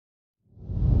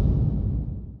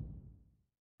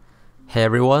Hey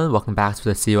everyone, welcome back to the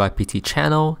CaYPT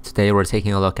channel. Today we're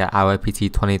taking a look at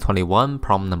IYPT 2021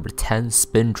 problem number 10,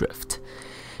 Spin Drift.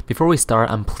 Before we start,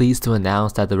 I'm pleased to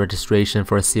announce that the registration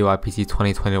for CaYPT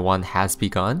 2021 has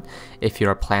begun. If you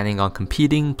are planning on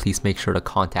competing, please make sure to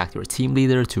contact your team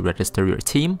leader to register your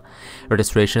team.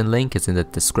 Registration link is in the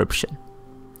description.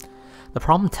 The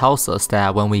problem tells us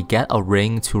that when we get a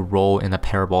ring to roll in a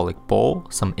parabolic bowl,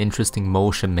 some interesting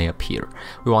motion may appear.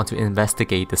 We want to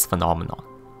investigate this phenomenon.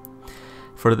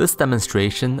 For this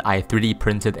demonstration, I 3D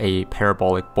printed a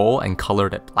parabolic bowl and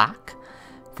colored it black.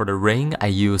 For the ring, I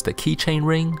used a keychain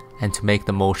ring, and to make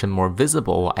the motion more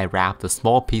visible, I wrapped a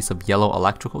small piece of yellow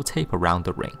electrical tape around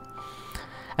the ring.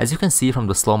 As you can see from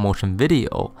the slow motion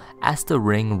video, as the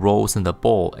ring rolls in the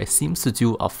bowl, it seems to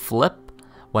do a flip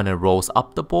when it rolls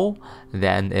up the bowl,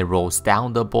 then it rolls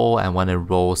down the bowl, and when it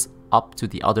rolls up to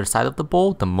the other side of the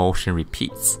bowl, the motion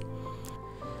repeats.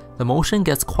 The motion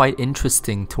gets quite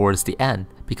interesting towards the end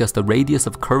because the radius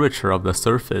of curvature of the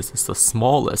surface is the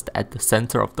smallest at the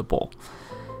center of the bowl.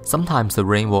 Sometimes the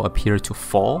ring will appear to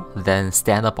fall, then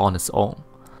stand up on its own.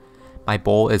 My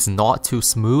bowl is not too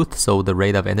smooth, so the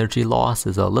rate of energy loss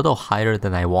is a little higher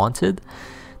than I wanted.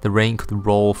 The ring could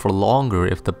roll for longer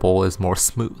if the bowl is more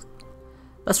smooth.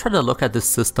 Let's try to look at this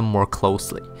system more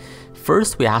closely.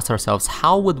 First, we ask ourselves,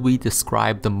 how would we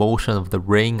describe the motion of the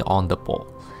ring on the bowl?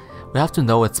 We have to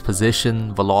know its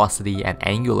position, velocity, and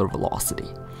angular velocity.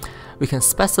 We can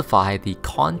specify the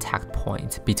contact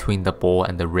point between the bowl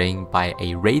and the ring by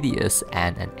a radius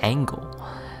and an angle.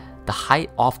 The height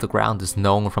off the ground is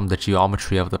known from the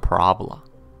geometry of the parabola.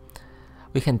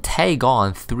 We can tag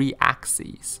on 3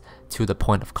 axes to the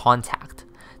point of contact.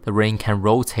 The ring can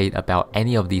rotate about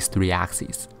any of these 3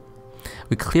 axes.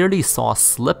 We clearly saw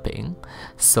slipping,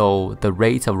 so the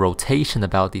rate of rotation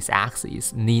about these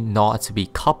axes need not to be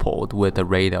coupled with the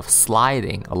rate of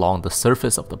sliding along the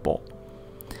surface of the bowl.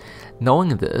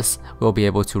 Knowing this, we'll be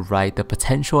able to write the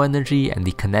potential energy and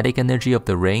the kinetic energy of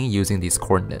the ring using these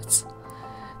coordinates.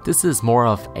 This is more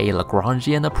of a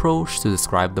Lagrangian approach to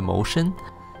describe the motion.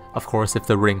 Of course, if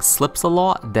the ring slips a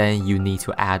lot, then you need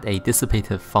to add a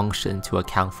dissipative function to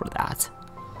account for that.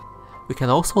 We can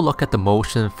also look at the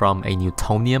motion from a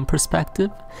Newtonian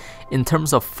perspective. In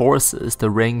terms of forces, the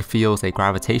ring feels a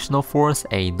gravitational force,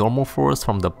 a normal force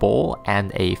from the bowl,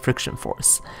 and a friction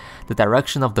force. The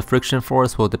direction of the friction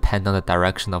force will depend on the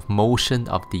direction of motion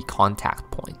of the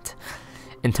contact point.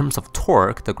 In terms of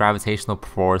torque, the gravitational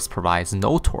force provides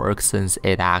no torque since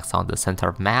it acts on the center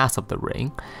of mass of the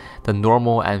ring. The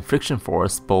normal and friction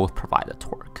force both provide a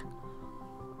torque.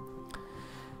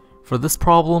 For this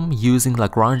problem, using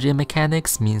Lagrangian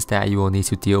mechanics means that you will need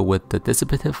to deal with the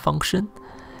dissipative function,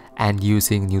 and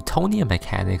using Newtonian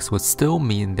mechanics would still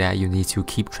mean that you need to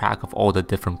keep track of all the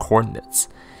different coordinates.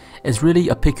 It's really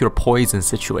a pick your poison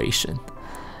situation.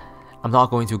 I'm not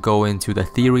going to go into the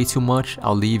theory too much.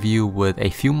 I'll leave you with a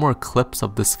few more clips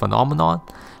of this phenomenon.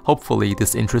 Hopefully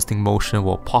this interesting motion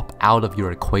will pop out of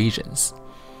your equations.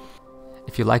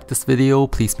 If you like this video,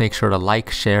 please make sure to like,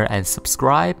 share, and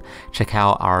subscribe. Check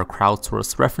out our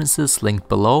crowdsourced references linked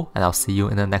below, and I'll see you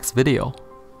in the next video.